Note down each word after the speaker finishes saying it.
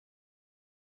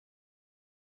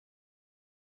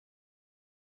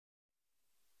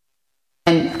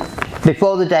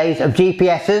Before the days of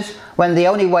GPSs, when the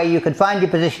only way you could find your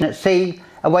position at sea,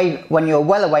 away when you're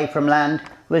well away from land,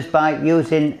 was by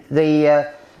using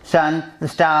the sun, the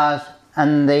stars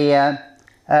and the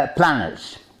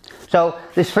planets. So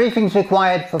there's three things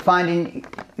required for finding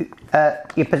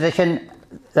your position,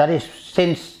 that is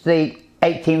since the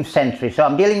 18th century. So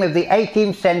I'm dealing with the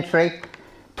 18th century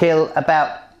till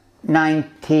about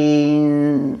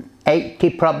 1980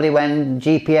 probably, when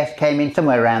GPS came in,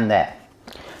 somewhere around there.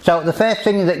 So the first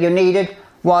thing that you needed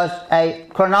was a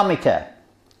chronometer.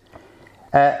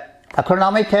 A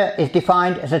chronometer is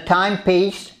defined as a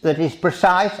timepiece that is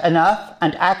precise enough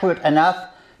and accurate enough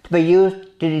to be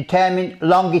used to determine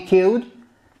longitude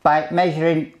by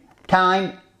measuring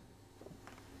time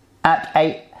at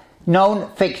a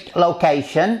known fixed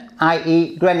location,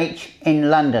 i.e. Greenwich in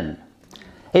London.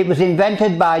 It was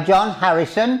invented by John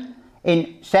Harrison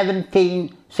in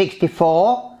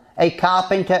 1764, a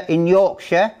carpenter in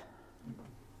Yorkshire.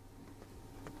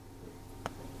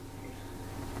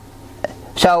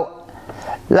 So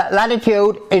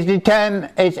latitude is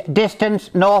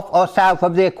distance north or south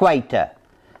of the equator.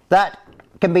 That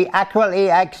can be accurately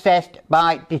accessed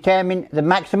by determining the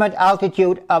maximum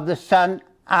altitude of the sun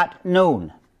at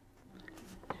noon.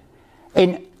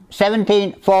 In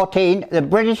 1714, the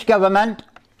British government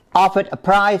offered a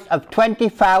prize of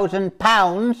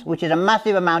 £20,000, which is a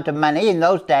massive amount of money in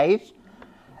those days,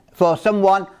 for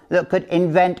someone that could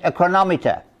invent a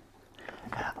chronometer.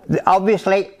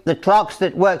 Obviously, the clocks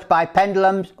that worked by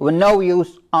pendulums were no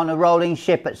use on a rolling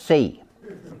ship at sea.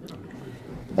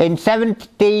 In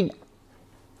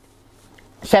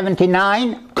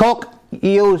 1779, Cook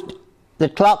used the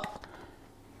clock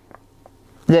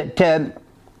that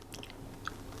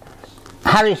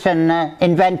Harrison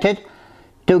invented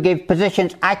to give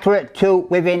positions accurate to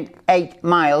within 8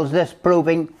 miles, thus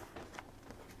proving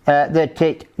that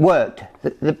it worked.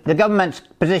 The government's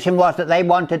position was that they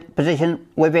wanted position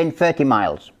within 30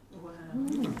 miles. Wow.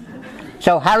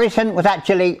 So Harrison was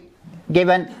actually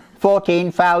given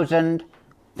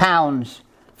 £14,000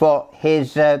 for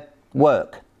his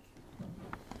work.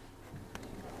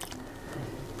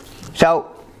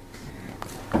 So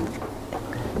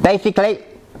basically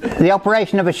the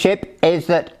operation of a ship is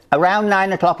that around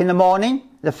 9 o'clock in the morning,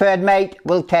 the third mate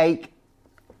will take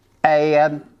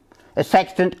a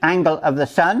sextant angle of the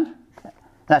sun.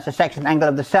 That's a sextant angle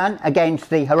of the sun against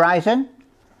the horizon.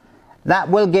 That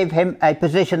will give him a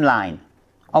position line,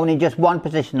 only just one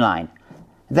position line.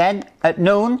 Then at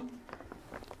noon,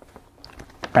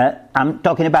 I'm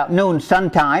talking about noon sun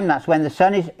time, that's when the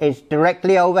sun is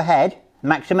directly overhead,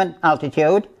 maximum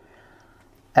altitude.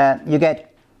 You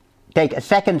take a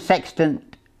second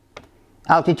sextant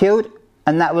altitude,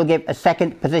 and that will give a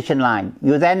second position line.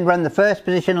 You then run the first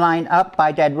position line up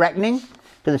by dead reckoning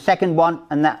to the second one,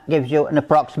 and that gives you an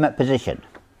approximate position.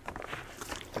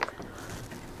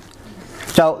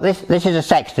 So this is a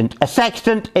sextant. A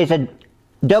sextant is a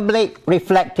doubly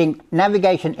reflecting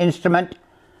navigation instrument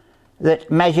that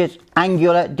measures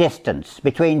angular distance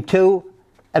between two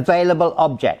available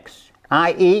objects,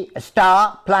 i.e. a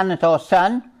star, planet or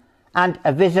sun, and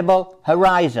a visible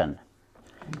horizon.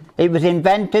 It was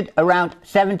invented around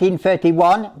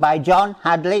 1731 by John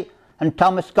Hadley and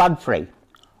Thomas Godfrey.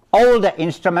 Older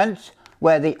instruments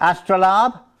were the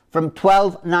astrolabe from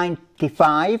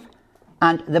 1295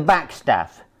 and the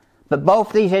backstaff, but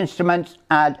both these instruments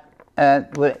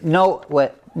were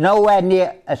nowhere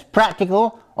near as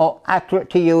practical or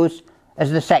accurate to use as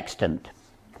the sextant.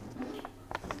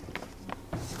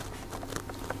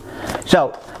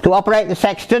 So to operate the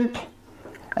sextant,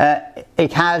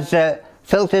 it has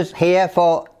filters here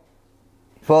for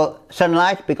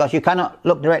sunlight, because you cannot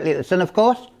look directly at the sun, of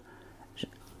course.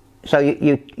 So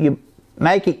you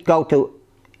make it go to,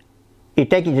 you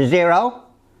take it to 0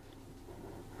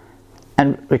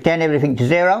 and return everything to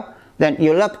 0. Then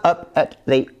you look up at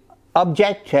the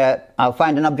object. I'll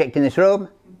find an object in this room,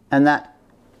 and that,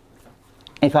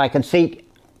 if I can see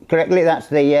correctly, that's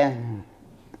the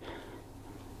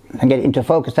and get it into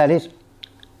focus, that is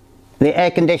the air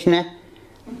conditioner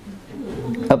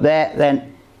up there.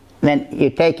 Then you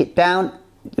take it down.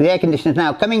 The air conditioner is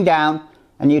now coming down,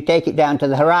 and you take it down to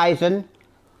the horizon,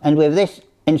 and with this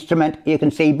instrument you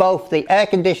can see both the air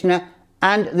conditioner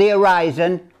and the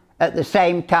horizon at the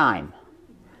same time.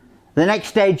 The next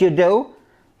stage you do,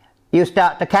 you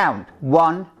start to count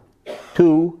 1,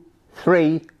 2,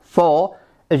 3, 4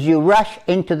 as you rush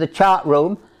into the chart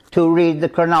room to read the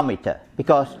chronometer,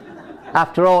 because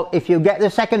after all, if you get the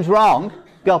seconds wrong,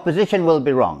 your position will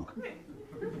be wrong.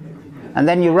 And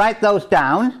then you write those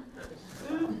down.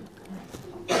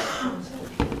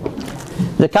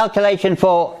 The calculation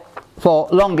for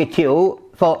longitude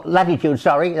for latitude,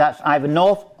 sorry, that's either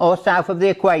north or south of the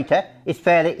equator, is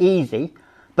fairly easy,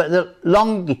 but the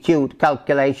longitude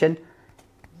calculation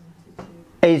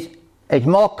is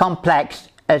more complex,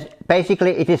 as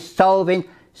basically it is solving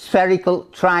spherical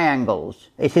triangles.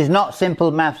 It is not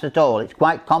simple maths at all, it's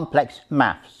quite complex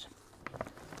maths.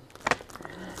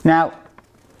 Now,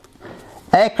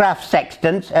 aircraft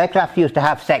used to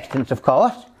have sextants, of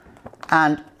course,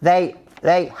 and they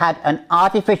had an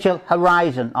artificial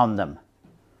horizon on them.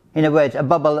 In other words, a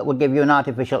bubble that would give you an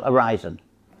artificial horizon,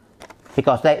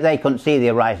 because they couldn't see the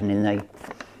horizon in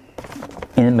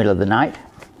the middle of the night.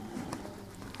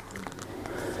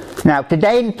 Now,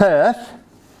 today in Perth,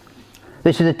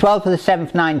 this is the 12th of the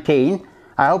 7th, 19.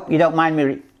 I hope you don't mind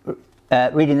me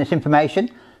reading this information.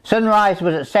 Sunrise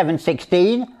was at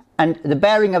 7:16, and the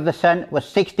bearing of the sun was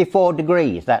 64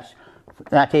 degrees.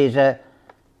 That is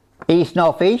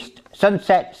east-northeast.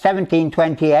 Sunset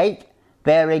 17:28,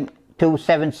 bearing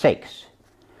 276.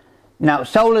 Now,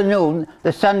 solar noon,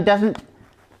 the sun doesn't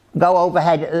go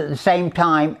overhead at the same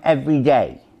time every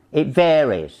day. It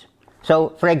varies. So,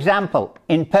 for example,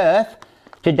 in Perth,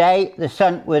 today the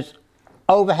sun was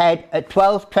overhead at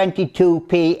 12:22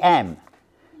 p.m.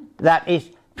 That is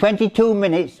 22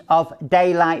 minutes of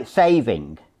daylight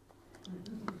saving.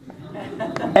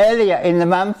 Earlier in the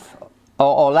month,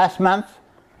 or last month,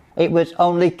 it was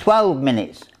only 12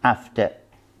 minutes after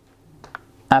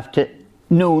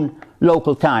noon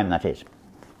local time, that is.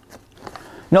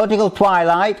 Nautical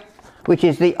twilight, which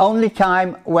is the only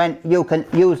time when you can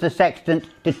use the sextant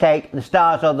to take the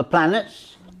stars or the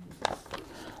planets,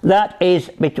 that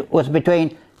was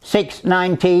between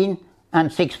 6:19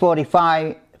 and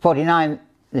 6:49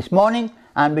 this morning,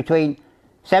 and between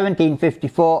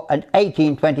 17:54 and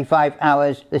 18:25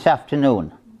 hours this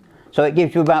afternoon. So it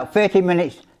gives you about 30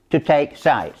 minutes to take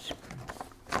sights.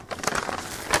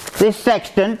 This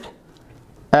sextant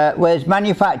was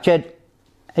manufactured,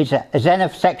 it's a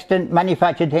Zenith sextant,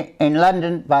 manufactured in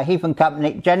London by Heath and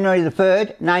Company, January the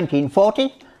 3rd,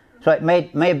 1940. So it may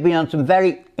have been on some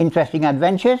very interesting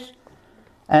adventures.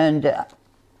 And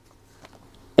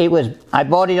I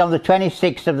bought it on the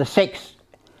 26th of the 6th,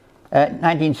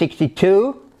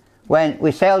 1962, when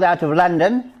we sailed out of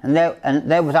London, and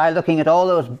there was I looking at all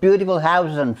those beautiful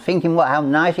houses and thinking how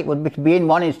nice it would be to be in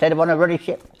one instead of on a ruddy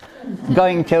ship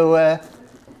going to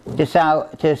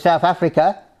South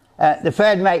Africa. The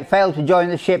third mate failed to join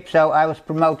the ship, so I was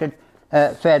promoted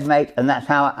third mate, and that's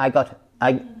how I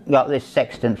got this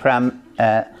sextant from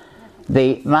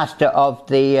the master of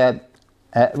the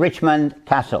Richmond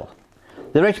Castle.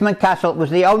 The Richmond Castle was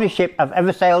the only ship I've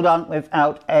ever sailed on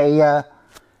without a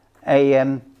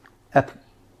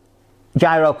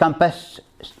gyro compass.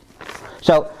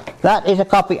 So that is a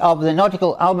copy of the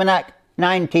Nautical Almanac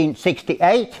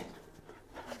 1968,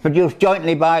 produced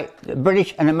jointly by the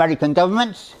British and American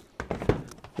governments.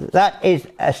 That is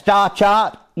a star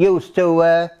chart used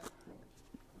to,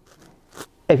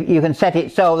 if you can set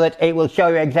it so that it will show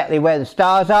you exactly where the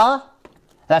stars are.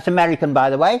 That's American, by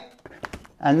the way.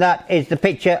 And that is the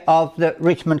picture of the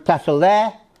Richmond Castle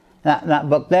there, that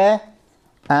book there.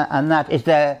 And that is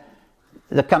the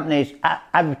company's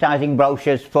advertising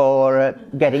brochures for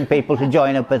getting people to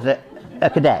join up as a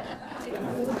cadet.